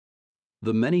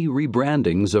The Many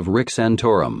Rebrandings of Rick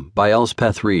Santorum by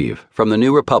Elspeth Reeve from the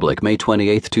New Republic, May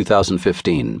 28,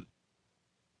 2015.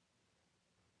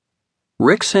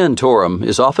 Rick Santorum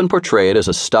is often portrayed as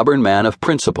a stubborn man of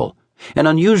principle, an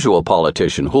unusual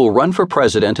politician who'll run for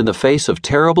president in the face of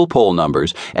terrible poll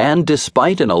numbers and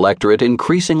despite an electorate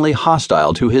increasingly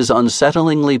hostile to his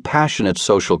unsettlingly passionate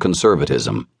social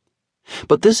conservatism.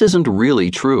 But this isn't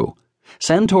really true.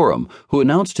 Santorum, who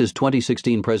announced his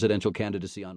 2016 presidential candidacy on